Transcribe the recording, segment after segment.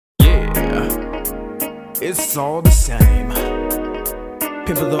It's all the same.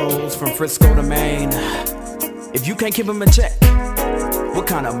 Pimpin' those from Frisco to Maine. If you can't keep them in check, what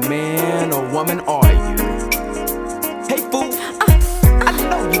kind of man or woman are you? Hey fool, I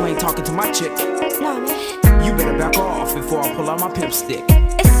know you ain't talking to my chick. No, man. You better back off before I pull out my pimp stick.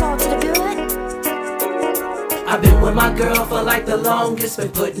 It's all to the good. I've been with my girl for like the longest.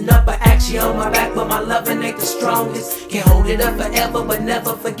 Been putting up an action on my back, but my loving ain't the strongest. Can't hold it up forever, but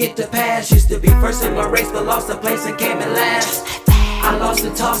never forget the past. Used to be first in my race, but lost the place and came in last. I lost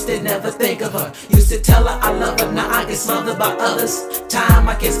and tossed it, never think of her. Used to tell her I love her, now I get smothered by others. Time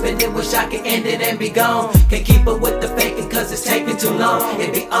I can spend it, wish I could end it and be gone. Can't keep up with the faking cause it's taking too long.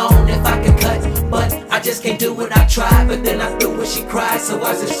 It'd be on if I could cut, but I just can't do it. I tried, but then I threw it, she cried. So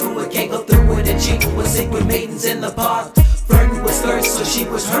I just screw it, can't go through it. And cheating with secret meetings in the park. Flirting with skirts, so she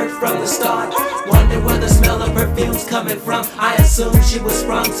was hurt from the start. Wonder where the smell of perfume's coming from. I assumed she was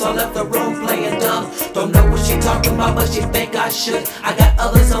sprung, so I left the room playing dumb. Don't know what she talking about, but she think I should. I got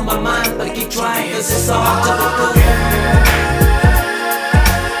others on my mind, but keep trying, cause it's all to the good.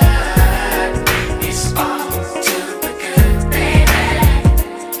 It's all to the good, baby.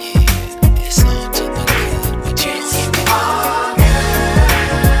 It's all to the good, but you don't give me all good.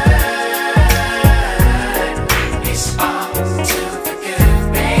 It's all to the good,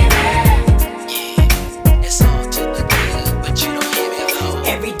 baby. It's all to the good, but you don't give me all.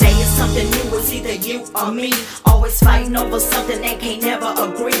 Every day is something new, it's either you or me. Always fighting over something they can't never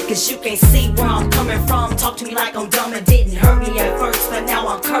agree. Cause you can't see where I'm coming from. Talk to me like I'm dumb, it didn't hurt me at first, but now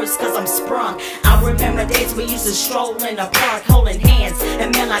I'm cursed cause I'm sprung. I remember days we used to stroll in the park holding hands,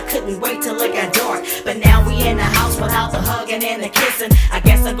 and man, I couldn't wait till it got dark. But now we in the house without the hugging and the kissing. I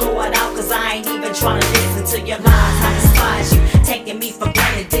guess I go it out cause I ain't even trying to listen to your lies. I despise you, taking me for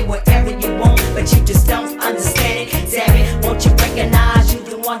granted. Did whatever you want, but you just don't understand it. Damn it, won't you recognize you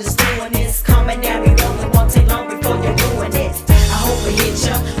the one that's doing this? Coming down, we only won't take long before you ruin it. I hope it hit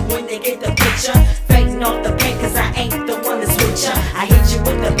ya when they get the picture. Fading off the paint cause I ain't the one that's with ya. I hit you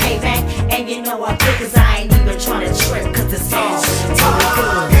with the payback, and you know I quit cause I ain't even trying to trip. Cause it's all to the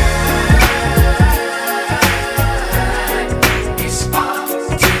good. It's all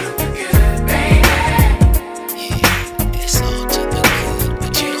to the good, baby. It's all to the good,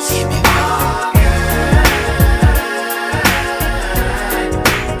 but you don't give me all.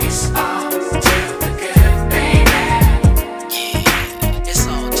 It's all to the good, baby. It's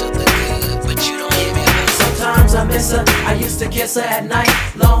all to the good, but you don't give me all. Sometimes I miss her, I used to kiss her at night.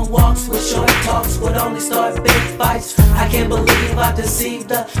 Long walks with short talks would only start big fights. I can't believe I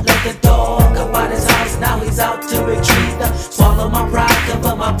deceived her. Let the dog up out his house, now he's out to retrieve her. Swallow my pride,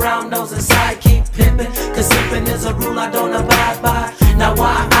 cover my brown nose inside. Keep pimping, cause simping is a rule I don't abide by. Now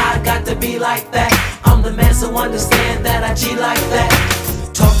why I got to be like that? I'm the man, so understand that I cheat like that.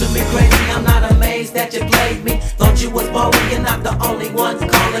 Talk to me crazy, I'm not amazed that you played me. Thought you was boring, you're not the only one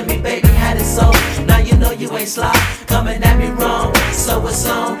calling me baby, had it so. Now you know you ain't sly, coming at me wrong. So it's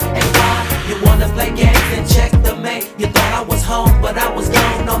on, and why? You wanna play games and check the mate. You thought I was home, but I was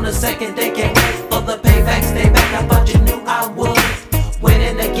gone on the second day. Can't